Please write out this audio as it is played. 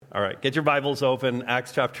All right, get your Bibles open.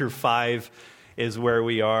 Acts chapter 5 is where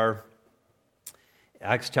we are.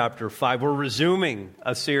 Acts chapter 5. We're resuming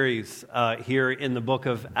a series here in the book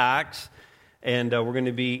of Acts, and we're going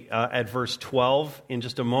to be at verse 12 in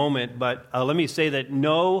just a moment. But let me say that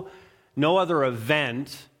no other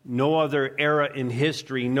event, no other era in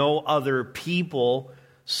history, no other people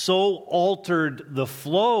so altered the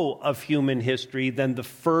flow of human history than the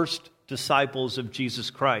first disciples of Jesus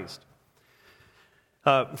Christ.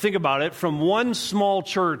 Think about it. From one small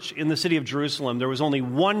church in the city of Jerusalem, there was only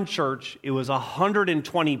one church. It was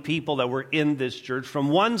 120 people that were in this church. From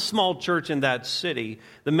one small church in that city,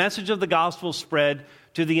 the message of the gospel spread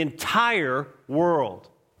to the entire world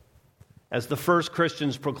as the first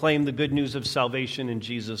Christians proclaimed the good news of salvation in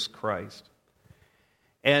Jesus Christ.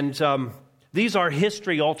 And these are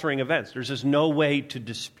history-altering events. There's just no way to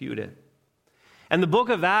dispute it. And the book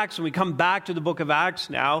of Acts, when we come back to the book of Acts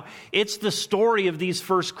now, it's the story of these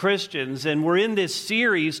first Christians. And we're in this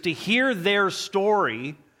series to hear their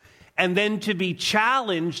story and then to be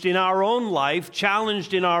challenged in our own life,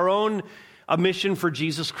 challenged in our own mission for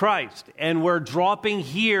Jesus Christ. And we're dropping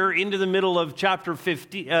here into the middle of chapter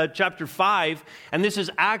 5. And this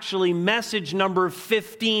is actually message number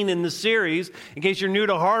 15 in the series. In case you're new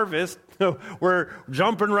to Harvest, we're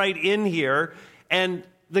jumping right in here. And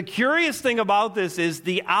the curious thing about this is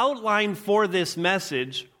the outline for this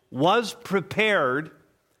message was prepared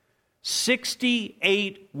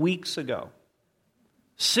 68 weeks ago.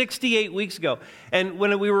 68 weeks ago. And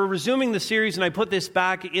when we were resuming the series and I put this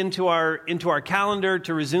back into our calendar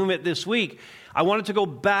to resume it this week, I wanted to go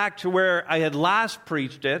back to where I had last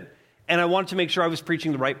preached it, and I wanted to make sure I was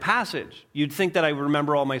preaching the right passage. You'd think that I would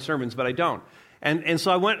remember all my sermons, but I don't. And so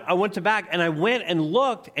I went back and I went and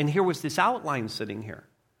looked, and here was this outline sitting here.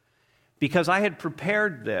 Because I had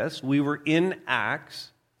prepared this, we were in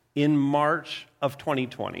Acts in March of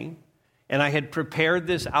 2020, and I had prepared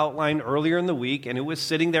this outline earlier in the week, and it was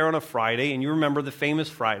sitting there on a Friday, and you remember the famous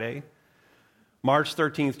Friday, March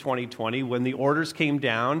 13th, 2020, when the orders came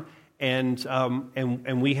down, and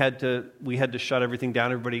we had to shut everything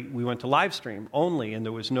down. Everybody, we went to live stream only, and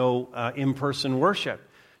there was no in-person worship.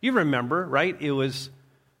 You remember, right? It was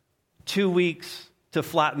 2 weeks to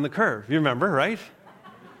flatten the curve. You remember, right?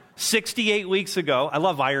 68 weeks ago, I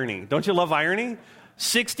love irony. Don't you love irony?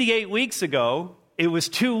 68 weeks ago, it was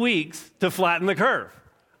 2 weeks to flatten the curve.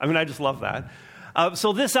 I mean, I just love that.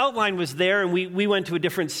 So this outline was there, and we went to a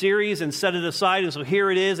different series and set it aside, and so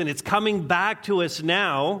here it is, and it's coming back to us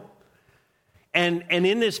now. And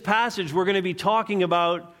in this passage, we're going to be talking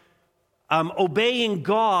about obeying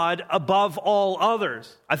God above all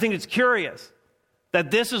others. I think it's curious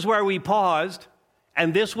that this is where we paused,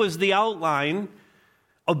 and this was the outline.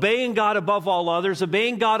 Obeying God above all others,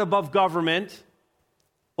 obeying God above government,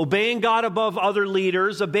 obeying God above other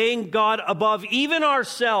leaders, obeying God above even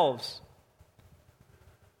ourselves.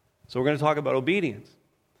 So we're going to talk about obedience.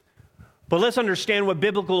 But let's understand what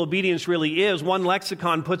biblical obedience really is. One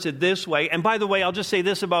lexicon puts it this way. And by the way, I'll just say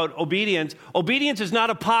this about obedience. Obedience is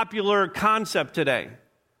not a popular concept today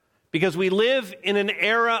because we live in an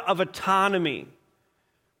era of autonomy.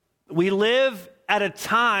 We live at a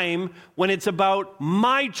time when it's about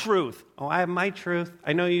my truth. Oh, I have my truth.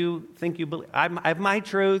 I know you think you believe. I have my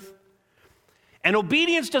truth. And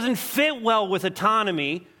obedience doesn't fit well with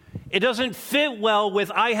autonomy. It doesn't fit well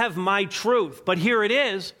with I have my truth. But here it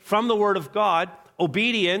is from the Word of God,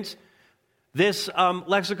 obedience. This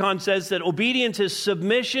lexicon says that obedience is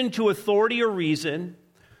submission to authority or reason,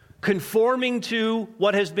 conforming to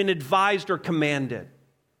what has been advised or commanded.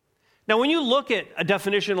 Now, when you look at a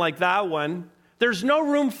definition like that one, there's no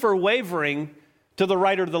room for wavering to the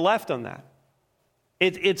right or to the left on that.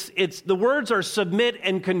 It's the words are submit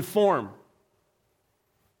and conform.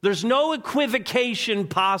 There's no equivocation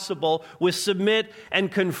possible with submit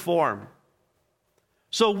and conform.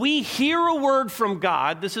 So we hear a word from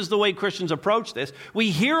God. This is the way Christians approach this. We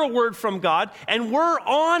hear a word from God and we're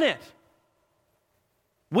on it.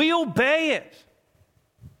 We obey it.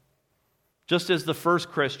 Just as the first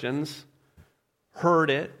Christians heard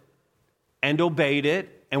it and obeyed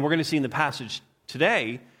it, and we're going to see in the passage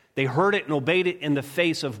today, they heard it and obeyed it in the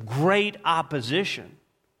face of great opposition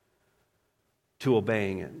to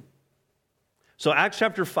obeying it. So Acts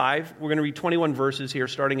chapter 5, we're going to read 21 verses here,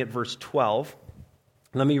 starting at verse 12.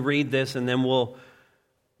 Let me read this, and then we'll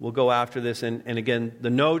go after this. And again, the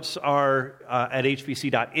notes are at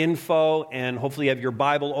hbc.info, and hopefully you have your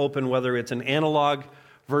Bible open, whether it's an analog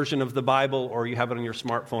version of the Bible or you have it on your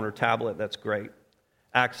smartphone or tablet. That's great.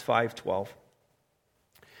 Acts 5:12.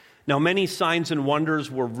 Now many signs and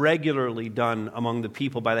wonders were regularly done among the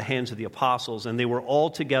people by the hands of the apostles, and they were all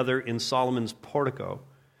together in Solomon's portico.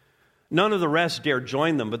 None of the rest dared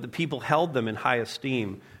join them, but the people held them in high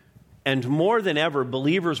esteem. And more than ever,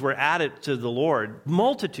 believers were added to the Lord,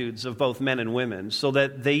 multitudes of both men and women, so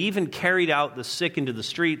that they even carried out the sick into the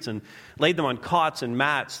streets and laid them on cots and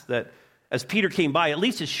mats, that as Peter came by, at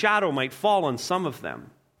least his shadow might fall on some of them.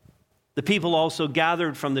 The people also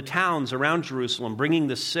gathered from the towns around Jerusalem, bringing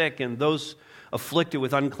the sick and those afflicted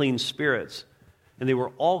with unclean spirits, and they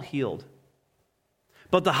were all healed.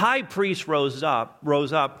 But the high priest rose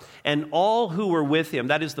up, and all who were with him,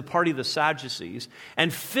 that is the party of the Sadducees,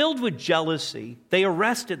 and filled with jealousy, they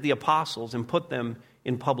arrested the apostles and put them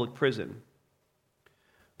in public prison.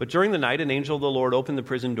 But during the night, an angel of the Lord opened the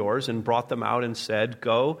prison doors and brought them out and said,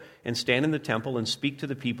 "Go and stand in the temple and speak to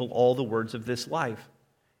the people all the words of this life."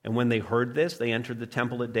 And when they heard this, they entered the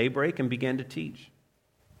temple at daybreak and began to teach.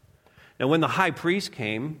 Now when the high priest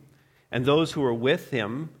came, and those who were with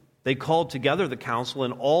him, they called together the council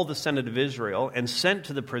and all the Senate of Israel and sent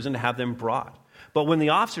to the prison to have them brought. But when the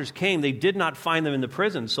officers came, they did not find them in the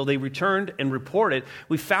prison. So they returned and reported,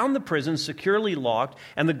 "We found the prison securely locked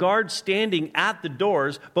and the guards standing at the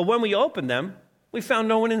doors. But when we opened them, we found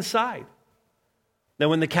no one inside." Now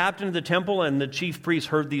when the captain of the temple and the chief priests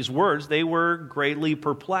heard these words, they were greatly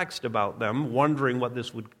perplexed about them, wondering what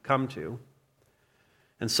this would come to.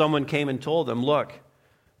 And someone came and told them, "Look,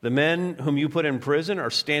 the men whom you put in prison are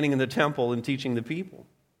standing in the temple and teaching the people."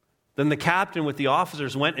 Then the captain with the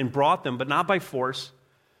officers went and brought them, but not by force,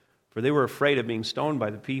 for they were afraid of being stoned by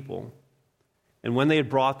the people. And when they had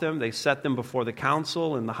brought them, they set them before the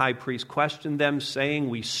council, and the high priest questioned them, saying,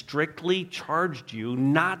 "We strictly charged you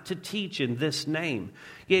not to teach in this name.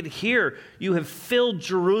 Yet here you have filled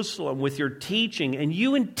Jerusalem with your teaching, and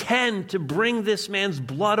you intend to bring this man's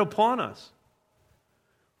blood upon us."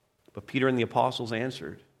 But Peter and the apostles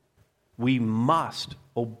answered, "We must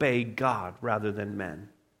obey God rather than men.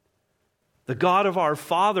 The God of our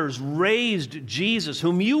fathers raised Jesus,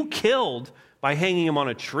 whom you killed by hanging him on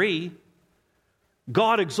a tree.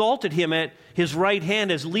 God exalted him at his right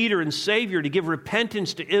hand as leader and savior to give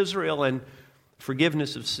repentance to Israel and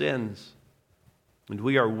forgiveness of sins. And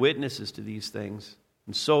we are witnesses to these things,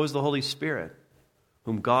 and so is the Holy Spirit,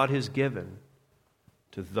 whom God has given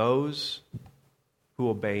to those who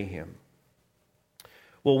obey him."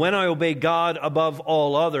 Well, when I obey God above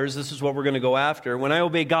all others, this is what we're going to go after. When I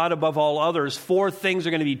obey God above all others, 4 things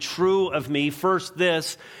are going to be true of me. First,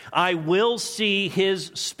 this: I will see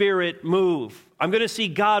his Spirit move. I'm going to see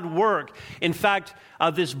God work. In fact,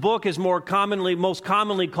 this book is most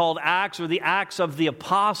commonly called Acts, or the Acts of the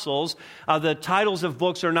Apostles. The titles of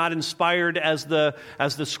books are not inspired as the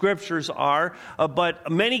scriptures are, but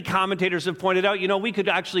many commentators have pointed out, we could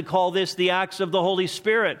actually call this the Acts of the Holy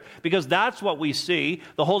Spirit, because that's what we see.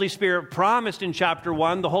 The Holy Spirit promised in chapter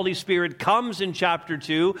 1, the Holy Spirit comes in chapter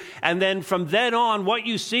 2, and then from then on, what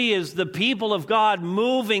you see is the people of God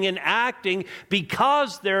moving and acting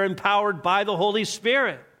because they're empowered by the Holy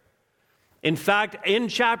Spirit. In fact, in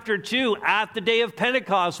chapter 2, at the day of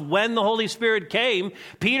Pentecost, when the Holy Spirit came,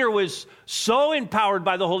 Peter was so empowered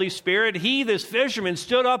by the Holy Spirit, this fisherman,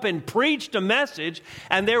 stood up and preached a message,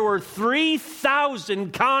 and there were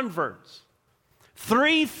 3,000 converts.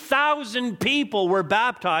 3,000 people were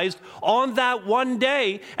baptized on that one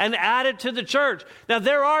day and added to the church. Now,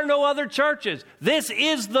 there are no other churches. This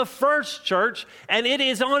is the first church, and it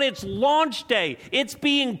is on its launch day. It's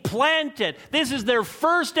being planted. This is their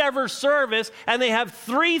first ever service, and they have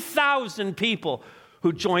 3,000 people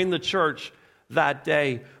who joined the church that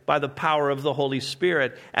day by the power of the Holy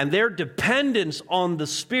Spirit. And their dependence on the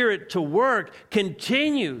Spirit to work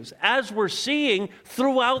continues, as we're seeing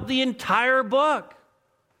throughout the entire book.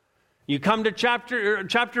 You come to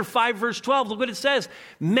chapter 5, verse 12, look what it says.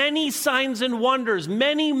 Many signs and wonders,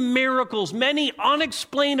 many miracles, many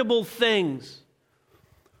unexplainable things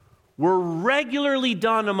were regularly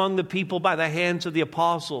done among the people by the hands of the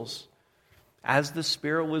apostles, as the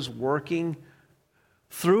Spirit was working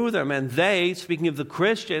through them. And they, speaking of the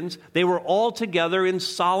Christians, they were all together in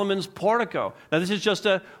Solomon's portico. Now, this is just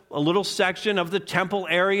a little section of the temple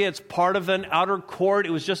area. It's part of an outer court. It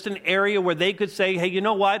was just an area where they could say, "Hey, you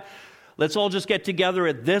know what? Let's all just get together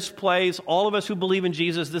at this place. All of us who believe in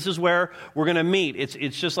Jesus, this is where we're going to meet."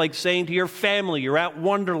 It's just like saying to your family, you're at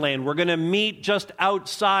Wonderland. We're going to meet just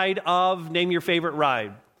outside of, name your favorite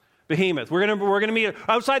ride. Behemoth. We're going to meet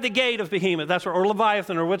outside the gate of Behemoth. That's or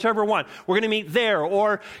Leviathan, or whichever one. We're going to meet there.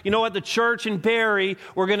 Or, at the church in Barrie,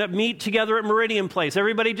 we're going to meet together at Meridian Place.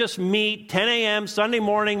 Everybody just meet 10 a.m. Sunday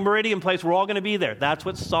morning, Meridian Place. We're all going to be there. That's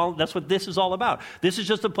what this is all about. This is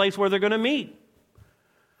just a place where they're going to meet.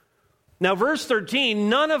 Now, verse 13,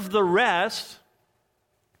 none of the rest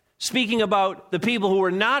speaking about the people who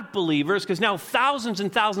were not believers, because now thousands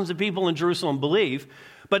and thousands of people in Jerusalem believe,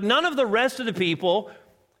 but none of the rest of the people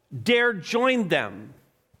dared join them.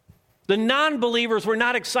 The non-believers were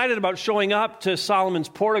not excited about showing up to Solomon's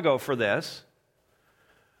portico for this.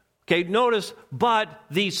 Okay, notice, but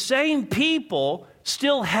these same people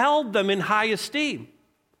still held them in high esteem.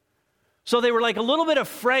 So they were like a little bit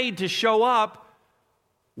afraid to show up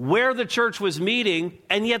where the church was meeting,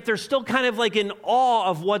 and yet they're still kind of like in awe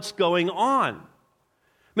of what's going on. I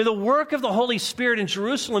mean, the work of the Holy Spirit in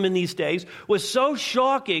Jerusalem in these days was so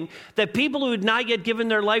shocking that people who had not yet given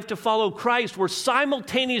their life to follow Christ were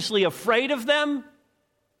simultaneously afraid of them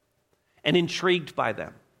and intrigued by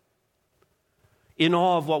them, in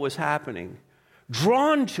awe of what was happening,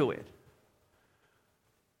 drawn to it,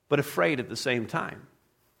 but afraid at the same time.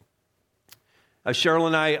 Cheryl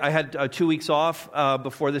and I had 2 weeks off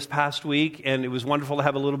before this past week, and it was wonderful to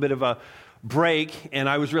have a little bit of a break, and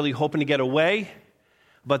I was really hoping to get away,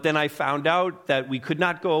 but then I found out that we could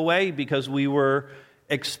not go away because we were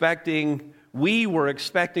expecting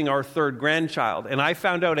our third grandchild. And I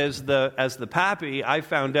found out as the pappy, I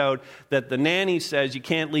found out that the nanny says you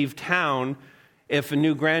can't leave town if a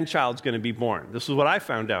new grandchild's going to be born. This is what I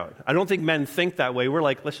found out. I don't think men think that way. We're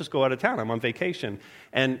like, let's just go out of town. I'm on vacation.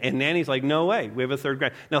 And Nanny's like, no way. We have a third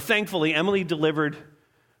grand. Now, thankfully, Emily delivered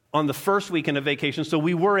on the first weekend of vacation, so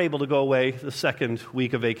we were able to go away the second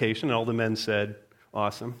week of vacation. And all the men said,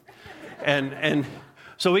 awesome. And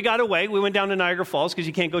so we got away. We went down to Niagara Falls because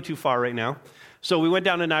you can't go too far right now. So we went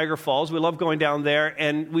down to Niagara Falls. We love going down there,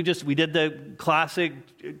 and we did the classic,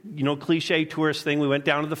 cliche tourist thing. We went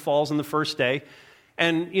down to the falls on the first day,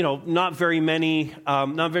 and not very many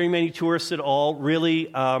tourists at all. Really,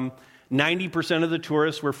 90% of the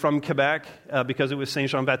tourists were from Quebec because it was Saint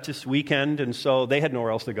Jean Baptiste weekend, and so they had nowhere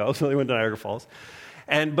else to go, so they went to Niagara Falls.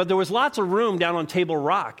 But there was lots of room down on Table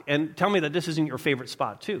Rock. And tell me that this isn't your favorite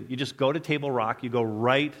spot, too. You just go to Table Rock, you go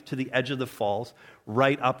right to the edge of the falls,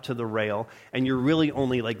 right up to the rail, and you're really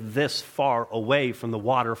only like this far away from the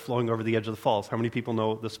water flowing over the edge of the falls. How many people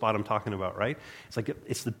know the spot I'm talking about, right?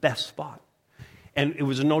 It's the best spot. And it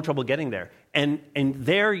was no trouble getting there. And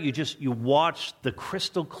there you watch the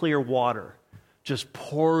crystal clear water just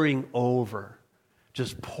pouring over.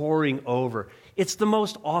 It's the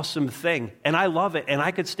most awesome thing, and I love it, and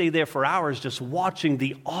I could stay there for hours just watching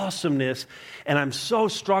the awesomeness, and I'm so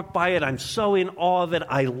struck by it, I'm so in awe of it,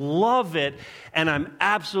 I love it, and I'm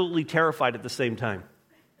absolutely terrified at the same time.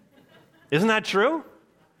 Isn't that true?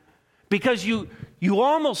 Because you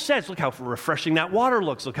almost sense, look how refreshing that water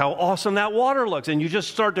looks, look how awesome that water looks, and you just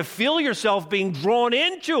start to feel yourself being drawn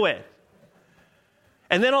into it.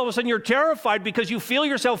 And then all of a sudden you're terrified because you feel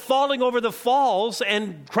yourself falling over the falls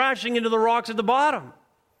and crashing into the rocks at the bottom.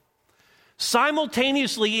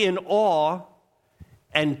 Simultaneously in awe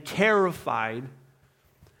and terrified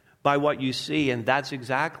by what you see. And that's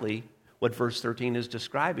exactly what verse 13 is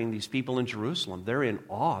describing. These people in Jerusalem, they're in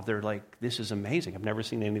awe. They're like, this is amazing. I've never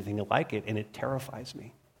seen anything like it. And it terrifies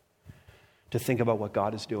me to think about what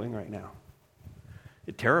God is doing right now.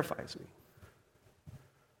 It terrifies me.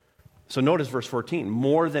 So notice verse 14.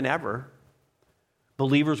 More than ever,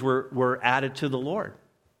 believers were added to the Lord.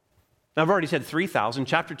 Now, I've already said 3,000.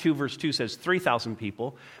 Chapter 2, verse 2 says 3,000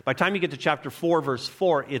 people. By the time you get to chapter 4, verse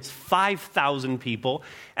 4, it's 5,000 people.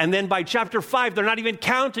 And then by chapter 5, they're not even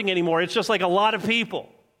counting anymore. It's just like a lot of people.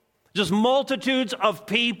 Just multitudes of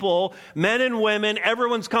people, men and women,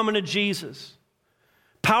 everyone's coming to Jesus.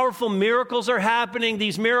 Powerful miracles are happening.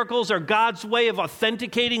 These miracles are God's way of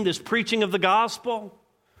authenticating this preaching of the gospel.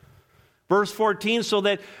 Verse 14, so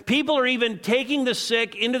that people are even taking the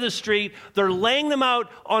sick into the street. They're laying them out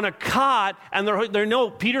on a cot, and they know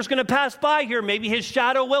Peter's going to pass by here. Maybe his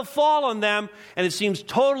shadow will fall on them. And it seems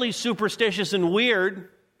totally superstitious and weird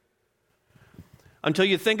until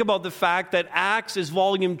you think about the fact that Acts is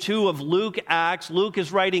volume 2 of Luke Acts. Luke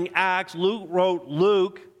is writing Acts. Luke wrote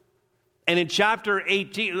Luke. And in chapter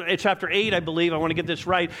 8, I believe, I want to get this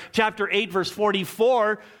right, chapter 8, verse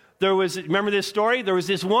 44, remember this story? There was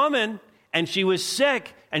this woman, and she was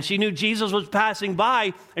sick, and she knew Jesus was passing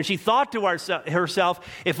by, and she thought to herself,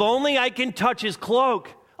 if only I can touch his cloak,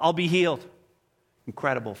 I'll be healed.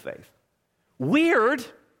 Incredible faith. Weird,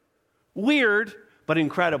 but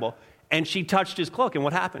incredible. And she touched his cloak, and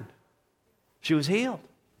what happened? She was healed.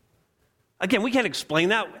 Again, we can't explain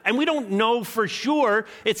that, and we don't know for sure.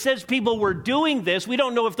 It says people were doing this. We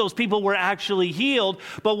don't know if those people were actually healed,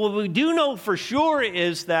 but what we do know for sure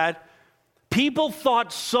is that people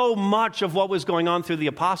thought so much of what was going on through the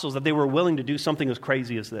apostles that they were willing to do something as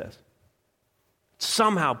crazy as this.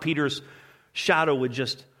 Somehow Peter's shadow would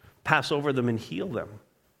just pass over them and heal them.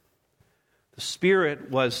 The Spirit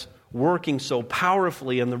was working so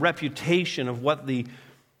powerfully, and the reputation of what the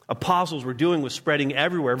apostles were doing was spreading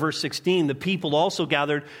everywhere. Verse 16, the people also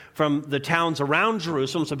gathered from the towns around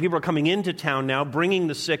Jerusalem. So people are coming into town now, bringing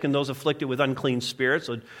the sick and those afflicted with unclean spirits,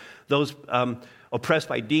 so those oppressed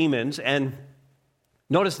by demons. And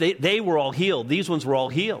notice they were all healed. These ones were all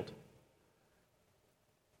healed.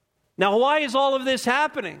 Now, why is all of this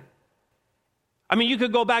happening? I mean, you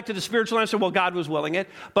could go back to the spiritual answer, well, God was willing it.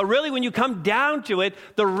 But really, when you come down to it,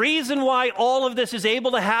 the reason why all of this is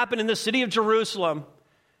able to happen in the city of Jerusalem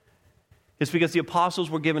is because the apostles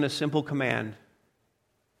were given a simple command,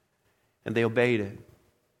 and they obeyed it.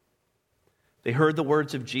 They heard the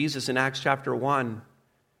words of Jesus in Acts chapter 1,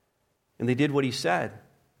 and they did what he said.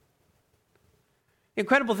 The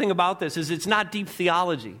incredible thing about this is it's not deep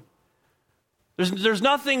theology. There's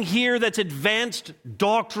nothing here that's advanced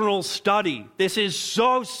doctrinal study. This is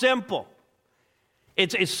so simple.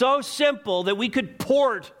 It's so simple that we could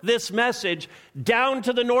port this message down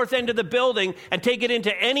to the north end of the building and take it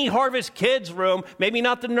into any Harvest Kids room, maybe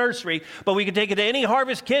not the nursery, but we could take it to any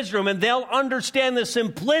Harvest Kids room and they'll understand the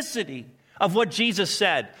simplicity of what Jesus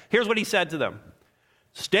said. Here's what he said to them.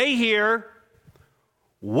 Stay here,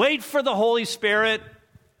 wait for the Holy Spirit,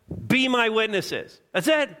 be my witnesses. That's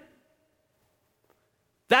it.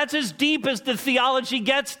 That's as deep as the theology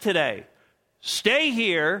gets today. Stay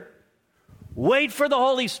here, wait for the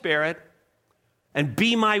Holy Spirit, and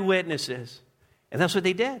be my witnesses. And that's what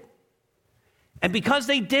they did. And because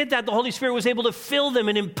they did that, the Holy Spirit was able to fill them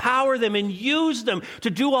and empower them and use them to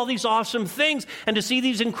do all these awesome things and to see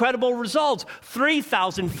these incredible results.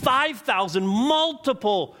 3,000, 5,000,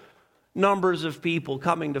 multiple numbers of people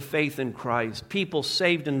coming to faith in Christ. People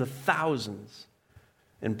saved in the thousands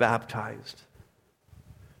and baptized.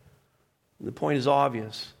 And the point is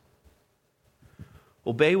obvious.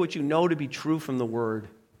 Obey what you know to be true from the Word.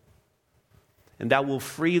 And that will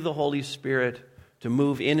free the Holy Spirit to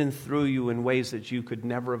move in and through you in ways that you could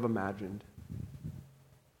never have imagined.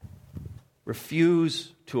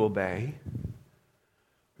 Refuse to obey.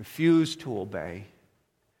 Refuse to obey.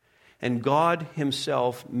 And God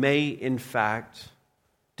himself may, in fact,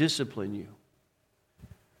 discipline you.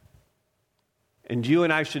 And you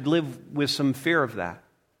and I should live with some fear of that.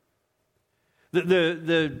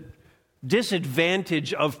 The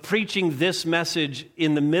disadvantage of preaching this message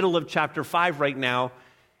in the middle of chapter 5 right now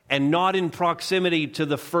and not in proximity to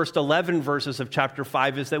the first 11 verses of chapter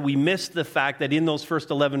 5 is that we miss the fact that in those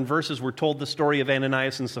first 11 verses we're told the story of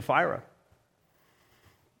Ananias and Sapphira,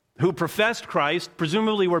 who professed Christ,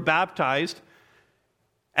 presumably were baptized,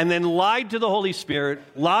 and then lied to the Holy Spirit,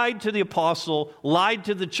 lied to the apostle, lied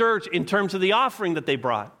to the church in terms of the offering that they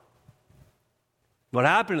brought. What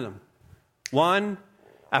happened to them? One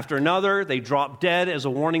after another, they dropped dead as a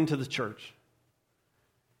warning to the church.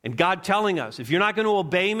 And God telling us, if you're not going to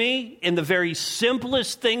obey me in the very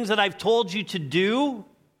simplest things that I've told you to do,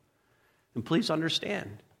 then please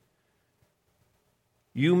understand,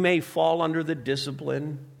 you may fall under the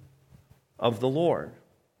discipline of the Lord.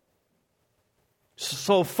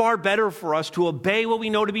 So far better for us to obey what we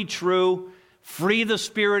know to be true, free the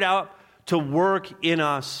Spirit out to work in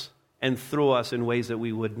us and through us in ways that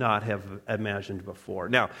we would not have imagined before.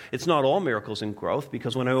 Now, it's not all miracles and growth,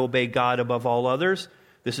 because when I obey God above all others,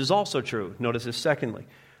 this is also true. Notice this secondly.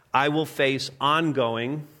 I will face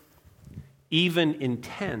ongoing, even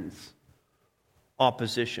intense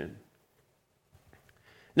opposition.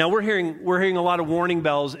 Now, we're hearing a lot of warning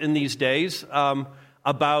bells in these days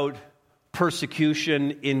about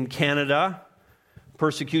persecution in Canada,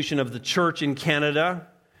 persecution of the church in Canada,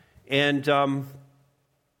 and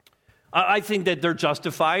I think that they're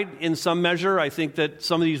justified in some measure. I think that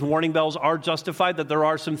some of these warning bells are justified, that there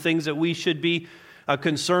are some things that we should be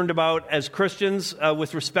concerned about as Christians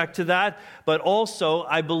with respect to that. But also,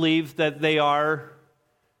 I believe that they are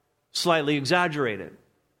slightly exaggerated.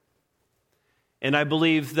 And I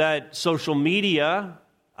believe that social media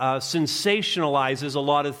sensationalizes a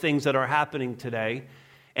lot of things that are happening today.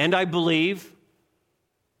 And I believe,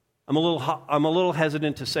 I'm a little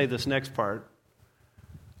hesitant to say this next part,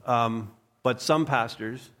 but some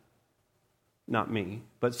pastors, not me,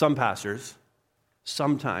 but some pastors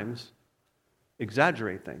sometimes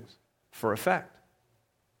exaggerate things for effect.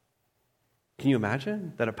 Can you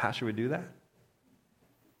imagine that a pastor would do that?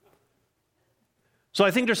 So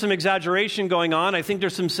I think there's some exaggeration going on. I think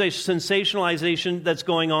there's some sensationalization that's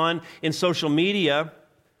going on in social media.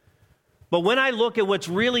 But when I look at what's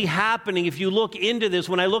really happening, if you look into this,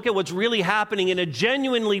 when I look at what's really happening in a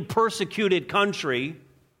genuinely persecuted country,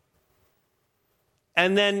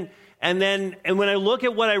 and when I look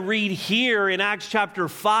at what I read here in Acts chapter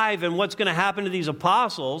 5 and what's going to happen to these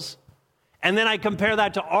apostles, and then I compare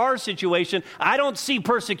that to our situation, I don't see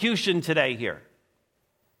persecution today here.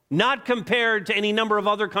 Not compared to any number of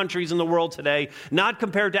other countries in the world today, not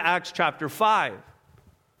compared to Acts chapter 5.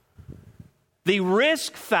 The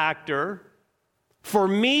risk factor for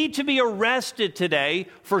me to be arrested today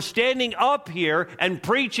for standing up here and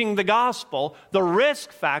preaching the gospel, the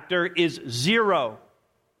risk factor is 0.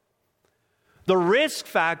 The risk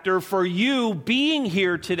factor for you being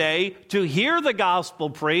here today to hear the gospel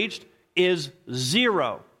preached is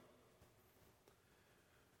 0.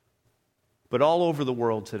 But all over the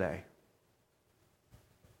world today,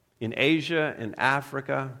 in Asia and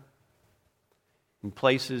Africa, in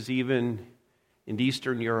places even in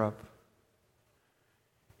Eastern Europe,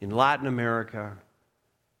 in Latin America,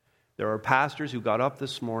 there are pastors who got up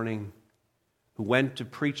this morning, who went to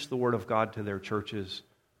preach the Word of God to their churches,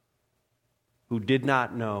 who did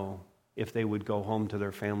not know if they would go home to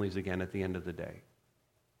their families again at the end of the day.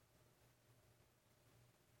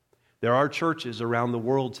 There are churches around the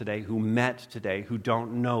world today who met today who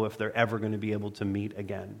don't know if they're ever going to be able to meet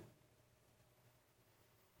again.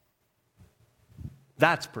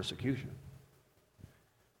 That's persecution.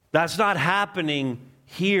 That's not happening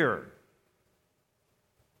here.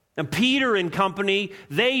 And Peter and company,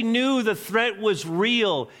 they knew the threat was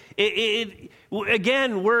real.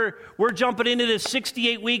 Again, we're jumping into this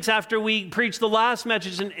 68 weeks after we preached the last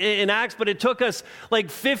message in Acts, but it took us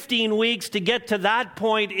like 15 weeks to get to that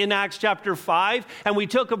point in Acts chapter 5, and we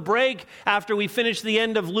took a break after we finished the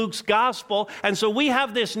end of Luke's gospel, and so we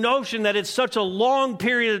have this notion that it's such a long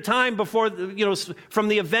period of time before, from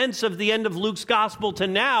the events of the end of Luke's gospel to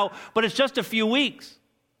now, but it's just a few weeks.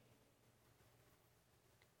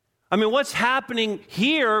 I mean, what's happening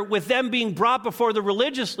here with them being brought before the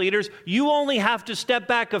religious leaders, you only have to step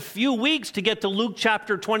back a few weeks to get to Luke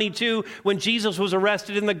chapter 22 when Jesus was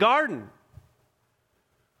arrested in the garden.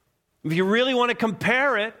 If you really want to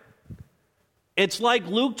compare it, it's like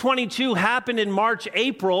Luke 22 happened in March,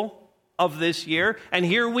 April of this year, and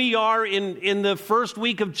here we are in the first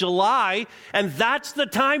week of July, and that's the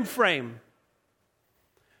time frame.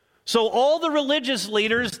 So all the religious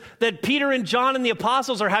leaders that Peter and John and the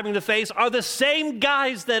apostles are having to face are the same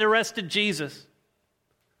guys that arrested Jesus.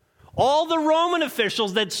 All the Roman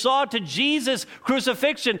officials that saw to Jesus'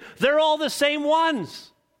 crucifixion, they're all the same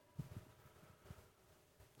ones.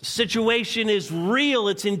 The situation is real,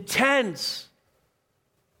 it's intense.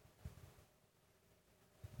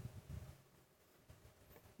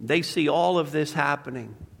 They see all of this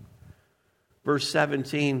happening. Verse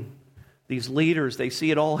 17. These leaders, they see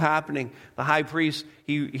it all happening. The high priest,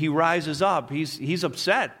 he rises up. He's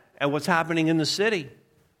upset at what's happening in the city.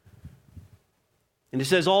 And it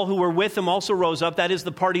says, all who were with him also rose up. That is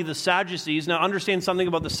the party of the Sadducees. Now, understand something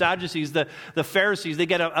about the Sadducees. The Pharisees, they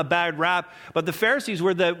get a bad rap. But the Pharisees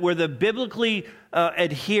were the biblically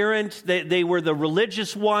adherent. They were the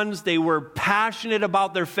religious ones. They were passionate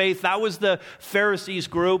about their faith. That was the Pharisees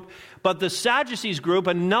group. But the Sadducees group,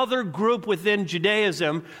 another group within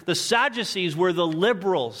Judaism, the Sadducees were the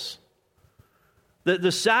liberals.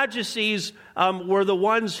 The Sadducees were the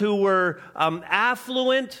ones who were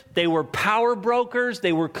affluent. They were power brokers.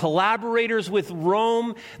 They were collaborators with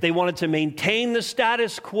Rome. They wanted to maintain the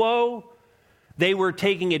status quo. They were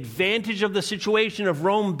taking advantage of the situation of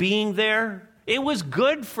Rome being there. It was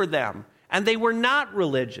good for them, and they were not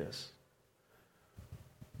religious.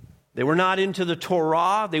 They were not into the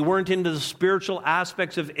Torah. They weren't into the spiritual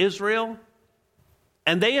aspects of Israel.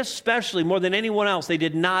 And they especially, more than anyone else, they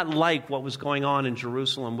did not like what was going on in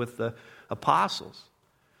Jerusalem with the apostles.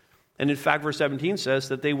 And in fact, verse 17 says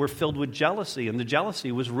that they were filled with jealousy. And the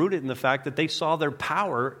jealousy was rooted in the fact that they saw their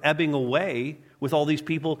power ebbing away with all these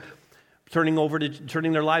people turning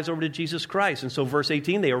their lives over to Jesus Christ. And so verse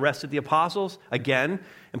 18, they arrested the apostles again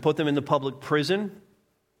and put them in the public prison.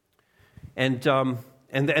 And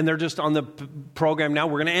they're just on the program now.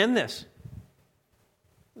 We're going to end this.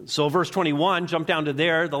 So verse 21, jump down to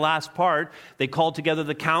there, the last part. They called together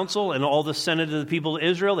the council and all the senate of the people of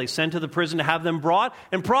Israel. They sent to the prison to have them brought.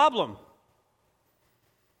 And problem,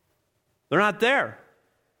 they're not there.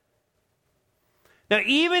 Now,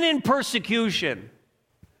 even in persecution,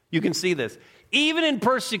 you can see this. Even in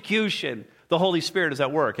persecution, the Holy Spirit is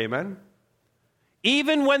at work. Amen?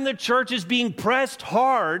 Even when the church is being pressed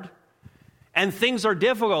hard, and things are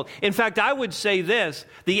difficult. In fact, I would say this.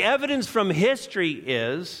 The evidence from history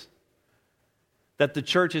is that the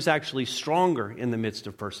church is actually stronger in the midst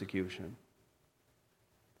of persecution.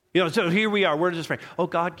 So here we are. We're just praying, oh,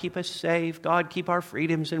 God, keep us safe. God, keep our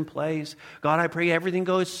freedoms in place. God, I pray everything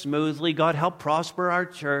goes smoothly. God, help prosper our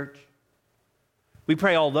church. We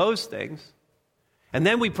pray all those things. And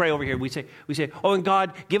then we pray over here. We say, oh, and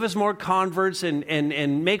God, give us more converts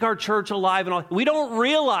and make our church alive and all. We don't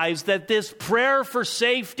realize that this prayer for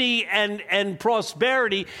safety and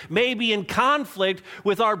prosperity may be in conflict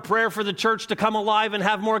with our prayer for the church to come alive and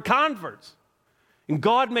have more converts. And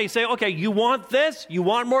God may say, okay, you want this? You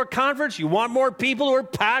want more converts? You want more people who are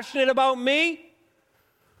passionate about me?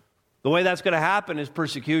 The way that's going to happen is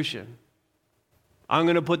persecution. I'm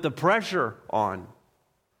going to put the pressure on.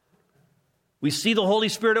 We see the Holy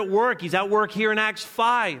Spirit at work. He's at work here in Acts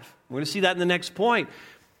 5. We're going to see that in the next point.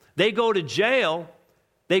 They go to jail.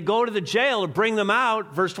 They go to the jail to bring them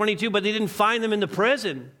out, verse 22, but they didn't find them in the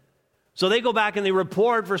prison. So they go back and they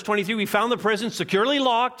report, verse 23, we found the prison securely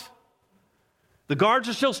locked. The guards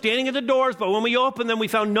are still standing at the doors, but when we opened them, we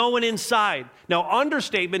found no one inside. Now,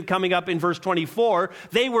 understatement coming up in verse 24,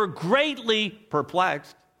 they were greatly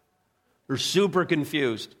perplexed. They're super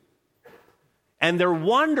confused. And they're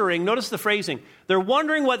wondering, notice the phrasing, they're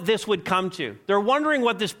wondering what this would come to. They're wondering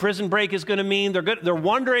what this prison break is going to mean. They're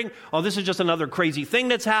wondering, oh, this is just another crazy thing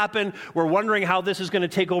that's happened. We're wondering how this is going to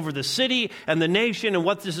take over the city and the nation and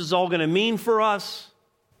what this is all going to mean for us.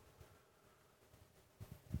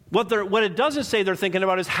 What it doesn't say they're thinking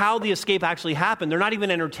about is how the escape actually happened. They're not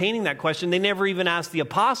even entertaining that question. They never even asked the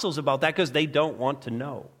apostles about that because they don't want to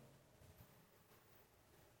know.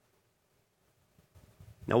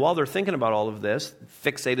 Now, while they're thinking about all of this,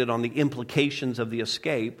 fixated on the implications of the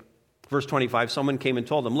escape, verse 25, someone came and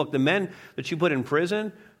told them, look, the men that you put in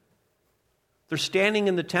prison, they're standing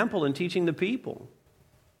in the temple and teaching the people.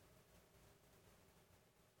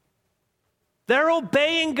 They're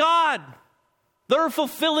obeying God. They're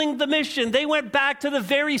fulfilling the mission. They went back to the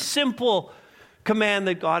very simple command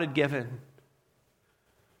that God had given.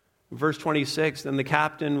 Verse 26, then the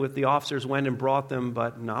captain with the officers went and brought them,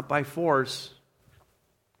 but not by force,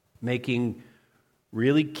 making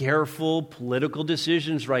really careful political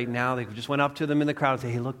decisions right now. They just went up to them in the crowd and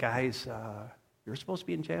said, hey, look, guys, you're supposed to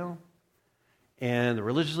be in jail. And the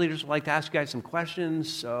religious leaders would like to ask you guys some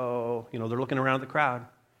questions. So, they're looking around at the crowd.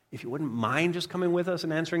 If you wouldn't mind just coming with us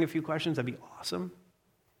and answering a few questions, that'd be awesome.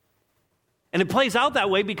 And it plays out that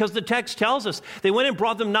way because the text tells us they went and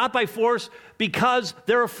brought them not by force because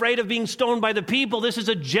they're afraid of being stoned by the people. This is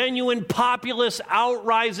a genuine populace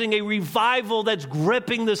outrising, a revival that's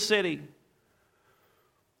gripping the city.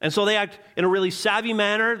 And so they act in a really savvy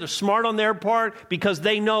manner. They're smart on their part because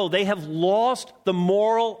they know they have lost the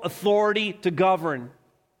moral authority to govern.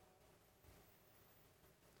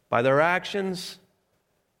 By their actions,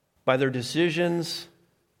 by their decisions,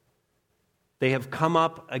 they have come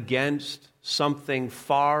up against someone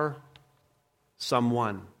far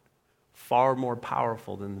more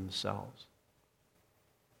powerful than themselves.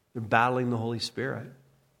 They're battling the Holy Spirit.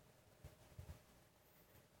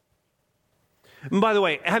 And by the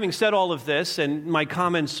way, having said all of this and my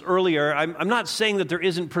comments earlier, I'm not saying that there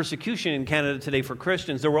isn't persecution in Canada today for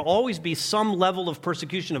Christians. There will always be some level of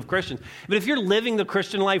persecution of Christians. But if you're living the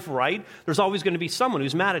Christian life right, there's always going to be someone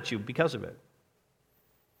who's mad at you because of it.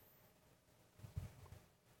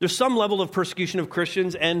 There's some level of persecution of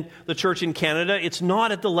Christians and the church in Canada. It's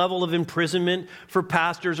not at the level of imprisonment for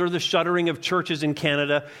pastors or the shuttering of churches in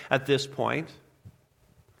Canada at this point.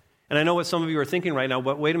 And I know what some of you are thinking right now,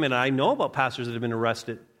 but wait a minute, I know about pastors that have been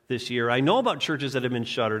arrested this year. I know about churches that have been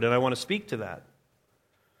shuttered, and I want to speak to that.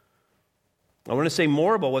 I want to say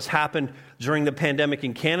more about what's happened during the pandemic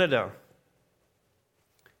in Canada.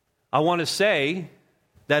 I want to say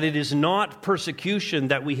that it is not persecution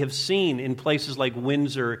that we have seen in places like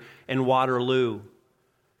Windsor and Waterloo,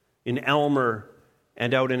 in Elmer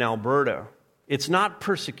and out in Alberta. It's not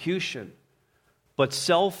persecution, but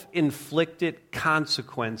self-inflicted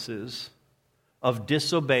consequences of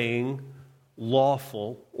disobeying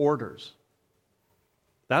lawful orders.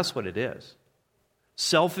 That's what it is.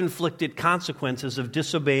 Self-inflicted consequences of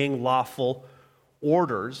disobeying lawful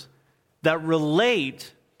orders that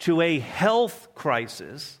relate to a health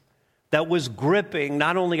crisis that was gripping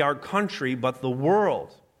not only our country, but the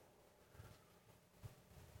world.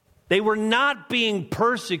 They were not being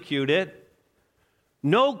persecuted.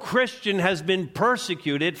 No Christian has been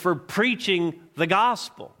persecuted for preaching the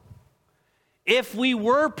gospel. If we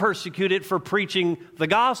were persecuted for preaching the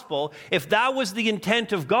gospel, if that was the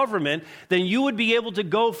intent of government, then you would be able to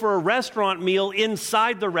go for a restaurant meal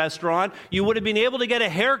inside the restaurant. You would have been able to get a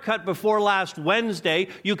haircut before last Wednesday.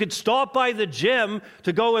 You could stop by the gym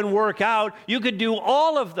to go and work out. You could do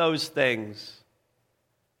all of those things.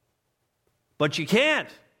 But you can't.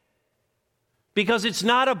 Because it's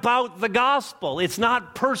not about the gospel. It's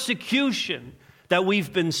not persecution that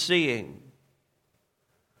we've been seeing.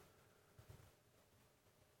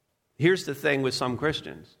 Here's the thing with some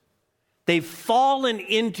Christians. They've fallen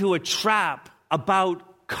into a trap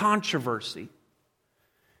about controversy.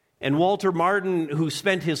 And Walter Martin, who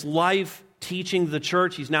spent his life teaching the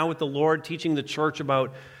church, he's now with the Lord, teaching the church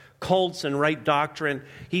about cults and right doctrine,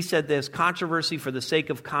 he said this: controversy for the sake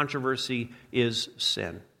of controversy is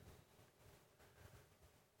sin.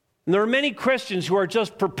 And there are many Christians who are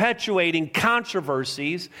just perpetuating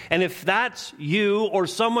controversies, and if that's you or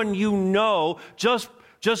someone you know, just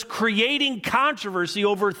creating controversy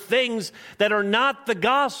over things that are not the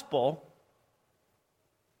gospel,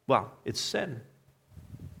 well, it's sin.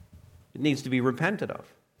 It needs to be repented of.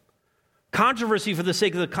 Controversy for the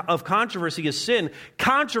sake of controversy is sin.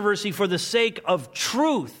 Controversy for the sake of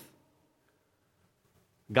truth,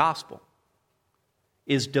 gospel,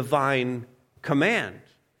 is divine command.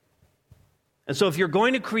 And so if you're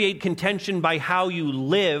going to create contention by how you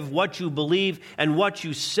live, what you believe, and what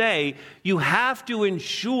you say, you have to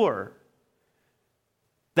ensure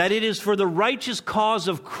that it is for the righteous cause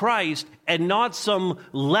of Christ and not some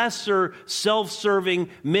lesser, self-serving,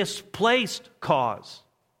 misplaced cause.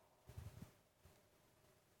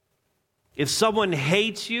 If someone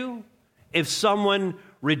hates you, if someone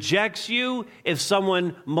rejects you, if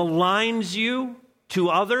someone maligns you to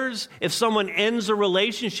others, if someone ends a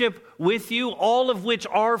relationship with you, all of which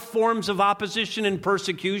are forms of opposition and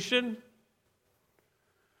persecution,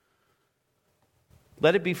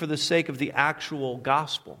 let it be for the sake of the actual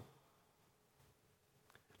gospel.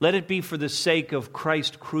 Let it be for the sake of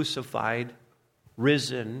Christ crucified,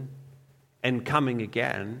 risen, and coming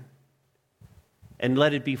again. And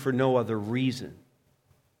let it be for no other reason.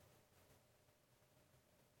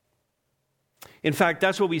 In fact,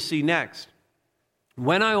 that's what we see next.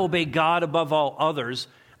 When I obey God above all others,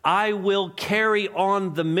 I will carry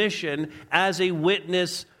on the mission as a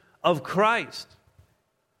witness of Christ.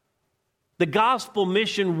 The gospel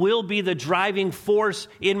mission will be the driving force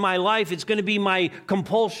in my life. It's going to be my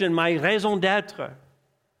compulsion, my raison d'être.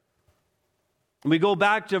 We go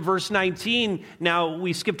back to verse 19. Now,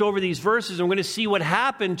 we skipped over these verses, and we're going to see what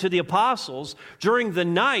happened to the apostles. During the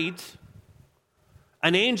night,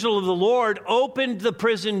 an angel of the Lord opened the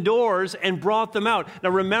prison doors and brought them out. Now,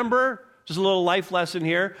 remember, just a little life lesson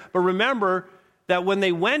here, but remember that when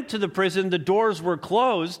they went to the prison, the doors were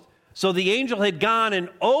closed. So the angel had gone and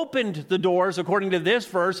opened the doors, according to this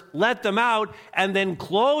verse, let them out, and then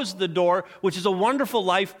closed the door, which is a wonderful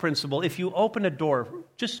life principle. If you open a door,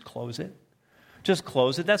 just close it. Just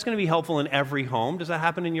close it. That's going to be helpful in every home. Does that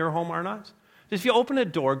happen in your home, Arnott's? If you open a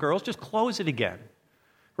door, girls, just close it again.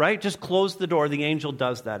 Right? Just close the door. The angel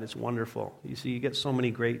does that. It's wonderful. You see, you get so many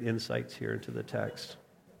great insights here into the text.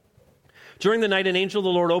 During the night, an angel of the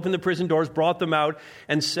Lord opened the prison doors, brought them out,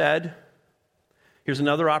 and said, here's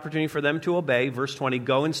another opportunity for them to obey. Verse 20,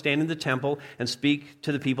 go and stand in the temple and speak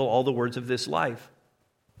to the people all the words of this life.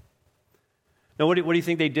 Now, what do you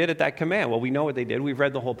think they did at that command? Well, we know what they did. We've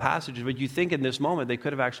read the whole passage. But you think in this moment they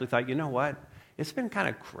could have actually thought, you know what? It's been kind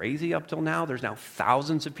of crazy up till now. There's now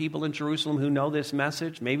thousands of people in Jerusalem who know this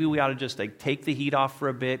message. Maybe we ought to just take the heat off for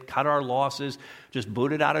a bit, cut our losses, just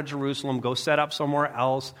boot it out of Jerusalem, go set up somewhere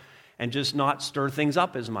else, and just not stir things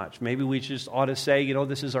up as much. Maybe we just ought to say,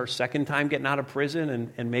 this is our second time getting out of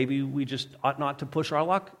prison, and maybe we just ought not to push our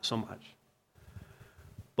luck so much.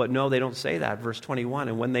 But no, they don't say that. Verse 21,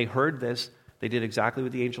 and when they heard this, they did exactly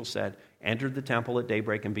what the angel said, entered the temple at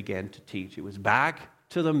daybreak and began to teach. It was back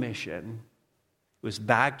to the mission. It was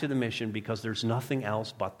back to the mission because there's nothing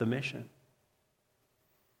else but the mission.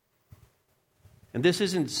 And this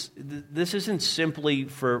isn't simply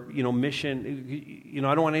for, mission. I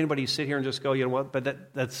don't want anybody to sit here and just go, what? But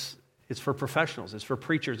it's for professionals. It's for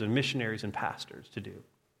preachers and missionaries and pastors to do.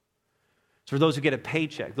 It's for those who get a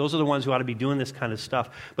paycheck. Those are the ones who ought to be doing this kind of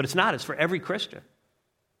stuff. But it's not. It's for every Christian.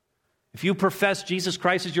 If you profess Jesus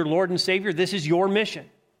Christ as your Lord and Savior, this is your mission.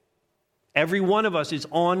 Every one of us is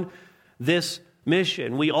on this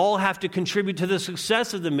mission. We all have to contribute to the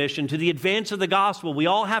success of the mission, to the advance of the gospel. We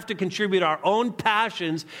all have to contribute our own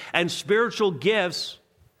passions and spiritual gifts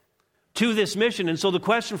to this mission. And so the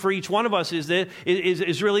question for each one of us is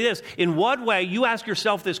really this. In what way, you ask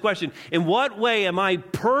yourself this question, in what way am I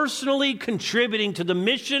personally contributing to the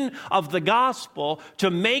mission of the gospel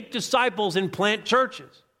to make disciples and plant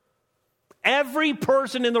churches? Every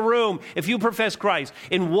person in the room, if you profess Christ,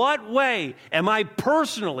 in what way am I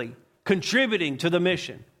personally contributing to the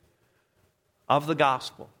mission of the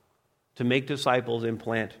gospel to make disciples and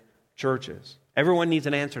plant churches? Everyone needs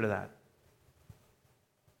an answer to that.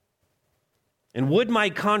 And would my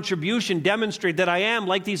contribution demonstrate that I am,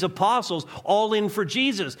 like these apostles, all in for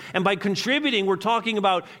Jesus? And by contributing, we're talking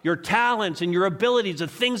about your talents and your abilities, the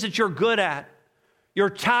things that you're good at, your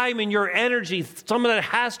time and your energy, some of that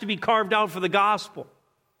has to be carved out for the gospel.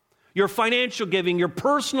 Your financial giving, your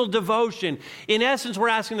personal devotion. In essence, we're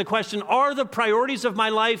asking the question, are the priorities of my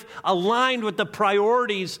life aligned with the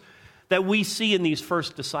priorities that we see in these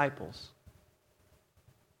first disciples?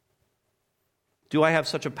 Do I have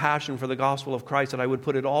such a passion for the gospel of Christ that I would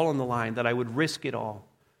put it all on the line, that I would risk it all,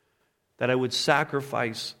 that I would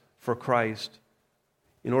sacrifice for Christ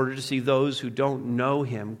in order to see those who don't know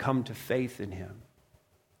Him come to faith in Him?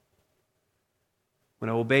 When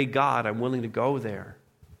I obey God, I'm willing to go there,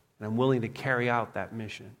 and I'm willing to carry out that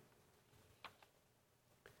mission.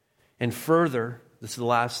 And further, this is the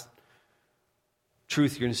last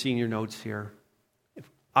truth you're going to see in your notes here.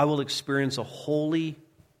 I will experience a holy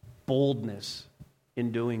boldness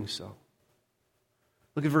in doing so.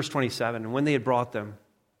 Look at verse 27. And when they had brought them,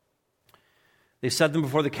 they set them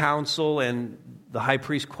before the council, and the high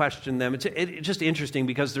priest questioned them. It's just interesting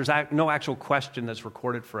because there's no actual question that's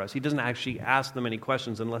recorded for us. He doesn't actually ask them any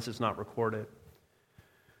questions unless it's not recorded.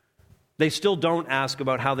 They still don't ask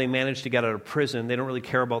about how they managed to get out of prison. They don't really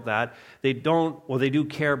care about that. They do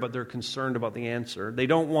care, but they're concerned about the answer. They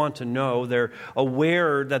don't want to know. They're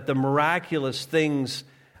aware that the miraculous things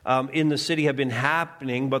in the city have been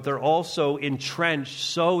happening, but they're also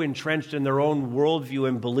so entrenched in their own worldview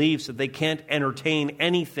and beliefs that they can't entertain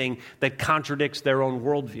anything that contradicts their own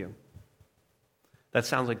worldview. That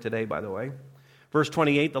sounds like today, by the way. Verse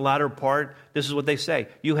 28, the latter part, this is what they say.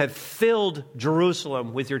 You have filled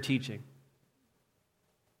Jerusalem with your teaching.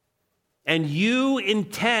 And you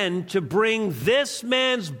intend to bring this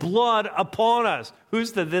man's blood upon us.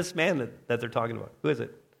 Who's this man that they're talking about? Who is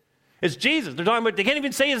it? It's Jesus. They're talking about, they can't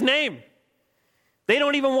even say his name. They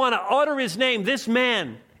don't even want to utter his name. This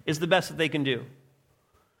man is the best that they can do.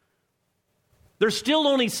 They're still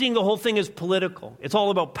only seeing the whole thing as political. It's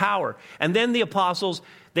all about power. And then the apostles,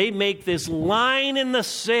 they make this line in the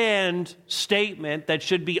sand statement that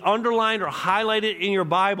should be underlined or highlighted in your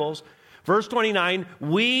Bibles. Verse 29,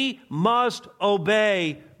 we must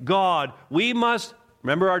obey God. We must,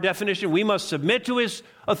 remember our definition, we must submit to His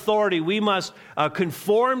authority. We must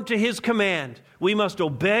conform to His command. We must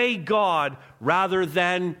obey God rather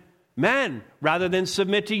than men, rather than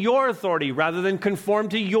submit to your authority, rather than conform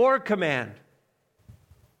to your command.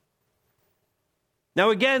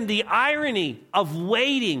 Now again, the irony of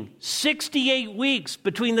waiting 68 weeks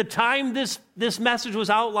between the time this message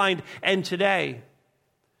was outlined and today.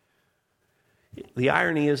 The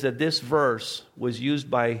irony is that this verse was used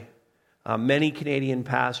by many Canadian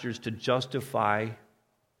pastors to justify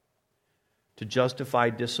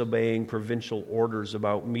disobeying provincial orders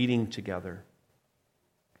about meeting together.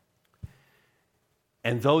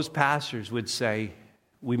 And those pastors would say,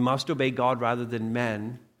 we must obey God rather than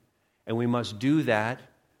men, and we must do that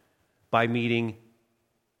by meeting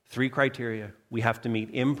 3 criteria. We have to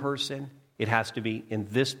meet in person, it has to be in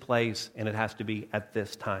this place, and it has to be at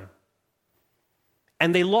this time.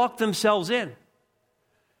 And they lock themselves in.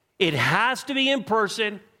 It has to be in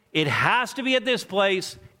person, it has to be at this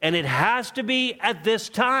place, and it has to be at this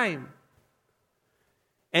time.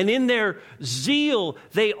 And in their zeal,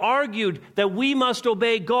 they argued that we must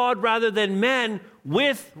obey God rather than men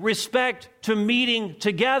with respect to meeting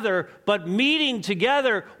together. But meeting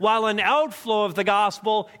together while an outflow of the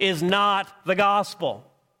gospel is not the gospel.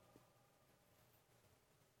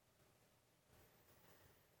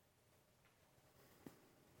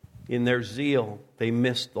 In their zeal, they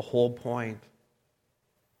missed the whole point.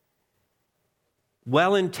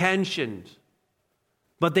 Well-intentioned,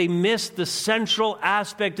 but they missed the central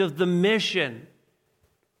aspect of the mission.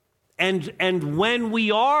 And when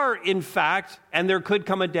we are, in fact, and there could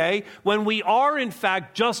come a day, when we are, in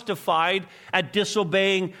fact, justified at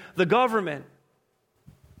disobeying the government.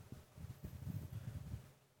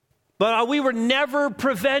 But we were never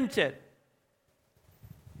prevented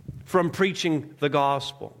from preaching the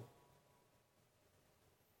gospel.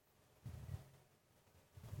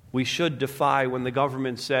 We should defy when the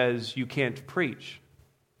government says you can't preach.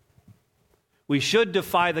 We should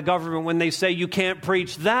defy the government when they say you can't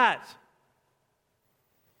preach that.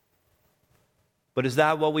 But is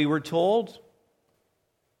that what we were told?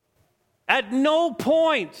 At no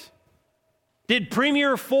point did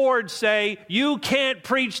Premier Ford say, you can't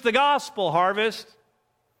preach the gospel, Harvest.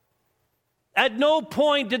 At no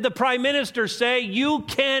point did the Prime Minister say, you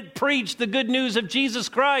can't preach the good news of Jesus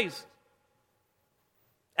Christ.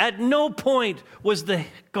 At no point was the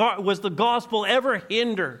gospel ever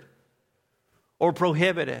hindered or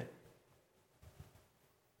prohibited.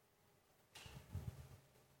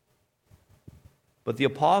 But the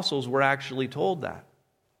apostles were actually told that.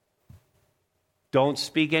 Don't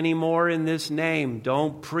speak anymore in this name.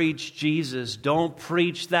 Don't preach Jesus. Don't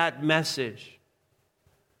preach that message.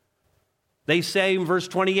 They say in verse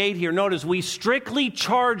 28 here, notice, we strictly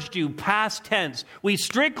charged you, past tense. We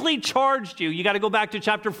strictly charged you. You got to go back to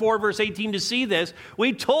chapter 4, verse 18 to see this.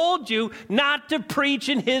 We told you not to preach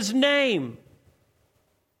in his name.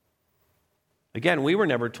 Again, we were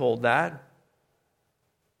never told that.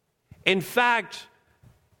 In fact,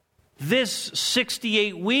 this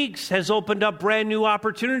 68 weeks has opened up brand new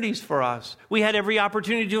opportunities for us. We had every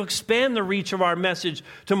opportunity to expand the reach of our message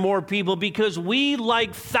to more people because we,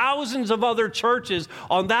 like thousands of other churches,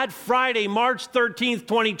 on that Friday, March 13th,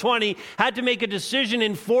 2020, had to make a decision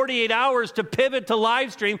in 48 hours to pivot to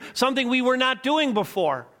live stream, something we were not doing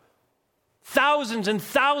before. Thousands and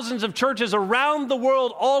thousands of churches around the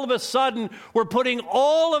world all of a sudden were putting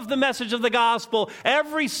all of the message of the gospel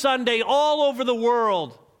every Sunday all over the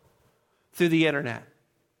world through the internet.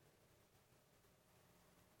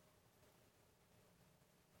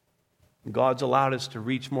 God's allowed us to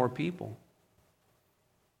reach more people.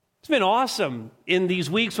 It's been awesome in these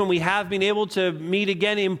weeks when we have been able to meet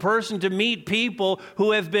again in person, to meet people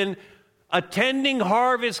who have been attending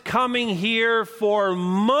Harvest, coming here for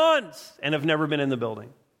months and have never been in the building.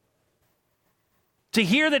 To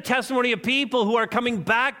hear the testimony of people who are coming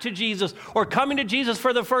back to Jesus or coming to Jesus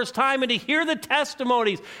for the first time, and to hear the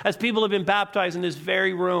testimonies as people have been baptized in this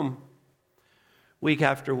very room week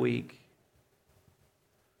after week.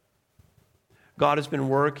 God has been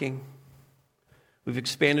working. We've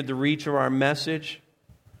expanded the reach of our message.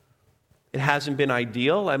 It hasn't been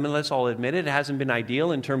ideal. I mean, let's all admit it. It hasn't been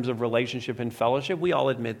ideal in terms of relationship and fellowship. We all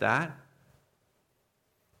admit that.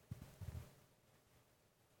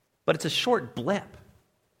 But it's a short blip.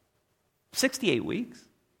 68 weeks.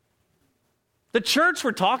 The church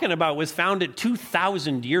we're talking about was founded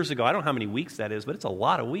 2,000 years ago. I don't know how many weeks that is, but it's a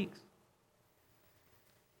lot of weeks.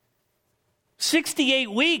 68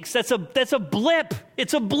 weeks, that's a blip.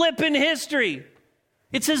 It's a blip in history.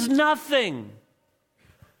 It says nothing.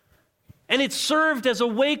 And it served as a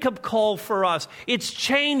wake-up call for us. It's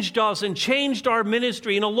changed us and changed our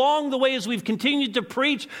ministry. And along the way, as we've continued to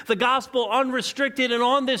preach the gospel unrestricted and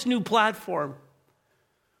on this new platform,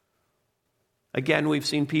 again, we've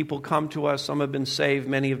seen people come to us. Some have been saved.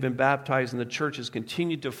 Many have been baptized. And the church has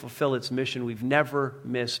continued to fulfill its mission. We've never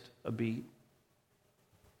missed a beat.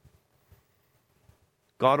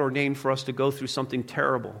 God ordained for us to go through something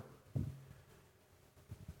terrible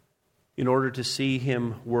in order to see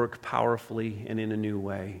him work powerfully and in a new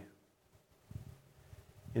way.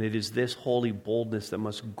 And it is this holy boldness that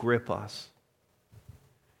must grip us.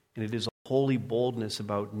 And it is a holy boldness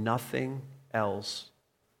about nothing else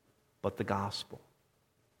but the gospel.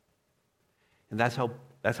 And that's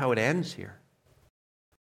how it ends here.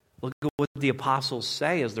 Look at what the apostles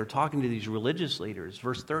say as they're talking to these religious leaders.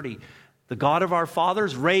 Verse 30, the God of our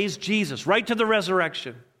fathers raised Jesus right to the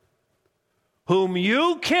resurrection, whom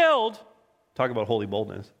you killed, talk about holy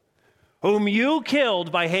boldness, whom you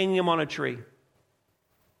killed by hanging him on a tree.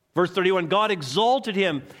 Verse 31, God exalted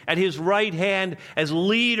him at his right hand as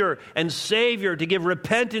leader and savior to give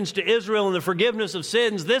repentance to Israel and the forgiveness of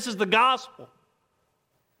sins. This is the gospel.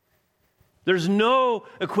 There's no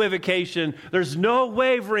equivocation. There's no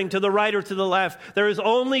wavering to the right or to the left. There is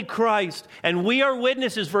only Christ. And we are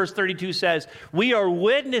witnesses, verse 32 says. We are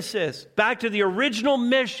witnesses. Back to the original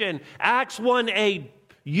mission, Acts 1:8.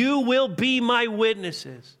 You will be my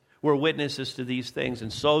witnesses. We're witnesses to these things,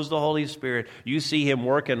 and so is the Holy Spirit. You see him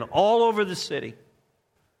working all over the city.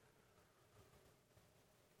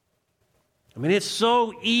 I mean, it's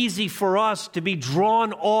so easy for us to be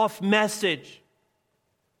drawn off message.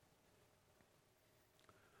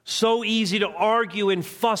 So easy to argue and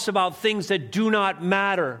fuss about things that do not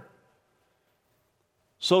matter.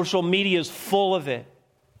 Social media is full of it.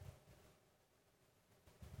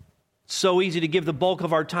 So easy to give the bulk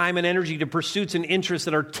of our time and energy to pursuits and interests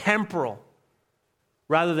that are temporal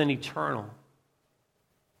rather than eternal.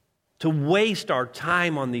 To waste our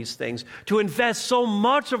time on these things. To invest so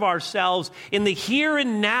much of ourselves in the here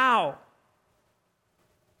and now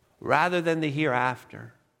rather than the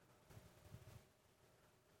hereafter.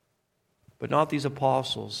 But not these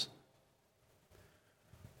apostles.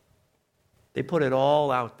 They put it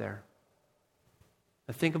all out there.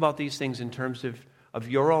 Now think about these things in terms of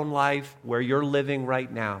your own life, where you're living right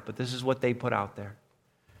now. But this is what they put out there.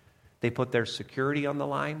 They put their security on the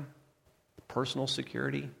line, personal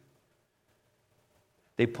security.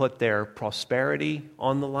 They put their prosperity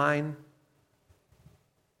on the line.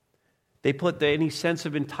 They put any sense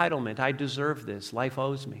of entitlement. I deserve this. Life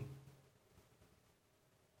owes me.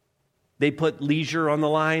 They put leisure on the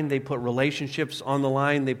line. They put relationships on the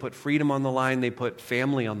line. They put freedom on the line. They put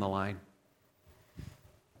family on the line.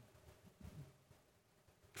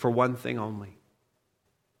 For one thing only.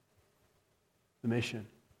 The mission.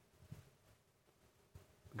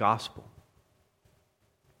 The gospel.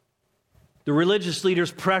 The religious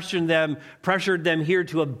leaders pressured them here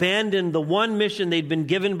to abandon the one mission they'd been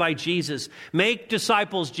given by Jesus. Make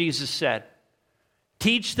disciples, Jesus said.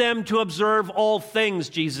 Teach them to observe all things,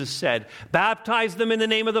 Jesus said. Baptize them in the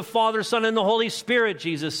name of the Father, Son, and the Holy Spirit,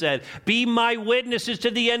 Jesus said. Be my witnesses to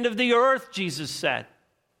the end of the earth, Jesus said.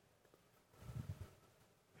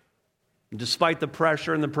 Despite the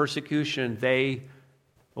pressure and the persecution, they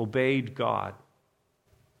obeyed God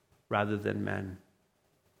rather than men.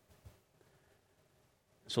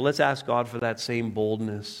 So let's ask God for that same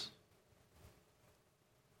boldness.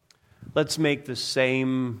 Let's make the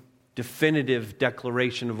same definitive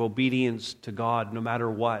declaration of obedience to God no matter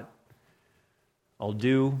what. I'll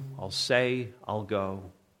do, I'll say, I'll go.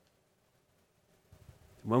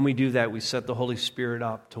 When we do that, we set the Holy Spirit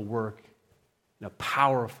up to work in a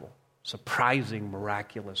powerful, surprising,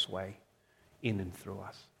 miraculous way in and through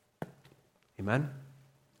us. Amen?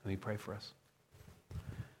 Let me pray for us.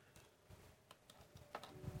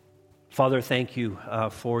 Father, thank you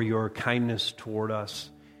for your kindness toward us.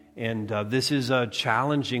 And this is a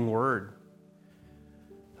challenging word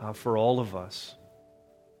for all of us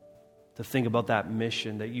to think about that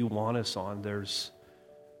mission that you want us on. There's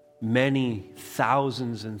many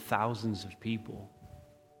thousands and thousands of people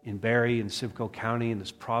in Barrie and Simcoe County, in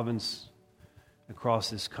this province, across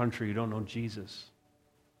this country who don't know Jesus,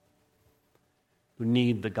 who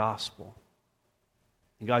need the gospel.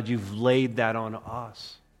 And God, you've laid that on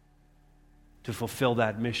us to fulfill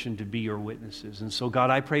that mission, to be your witnesses. And so,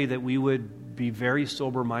 God, I pray that we would be very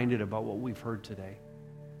sober-minded about what we've heard today.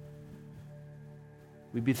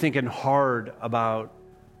 We'd be thinking hard about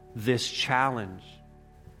this challenge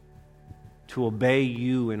to obey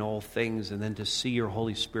you in all things and then to see your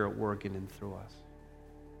Holy Spirit working in and through us.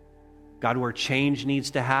 God, where change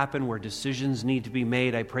needs to happen, where decisions need to be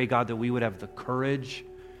made, I pray, God, that we would have the courage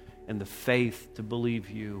and the faith to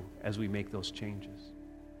believe you as we make those changes.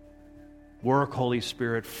 Work, Holy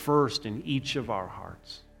Spirit, first in each of our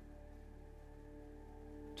hearts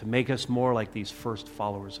to make us more like these first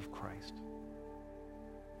followers of Christ.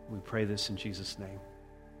 We pray this in Jesus' name.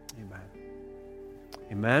 Amen.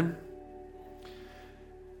 Amen.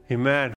 Amen.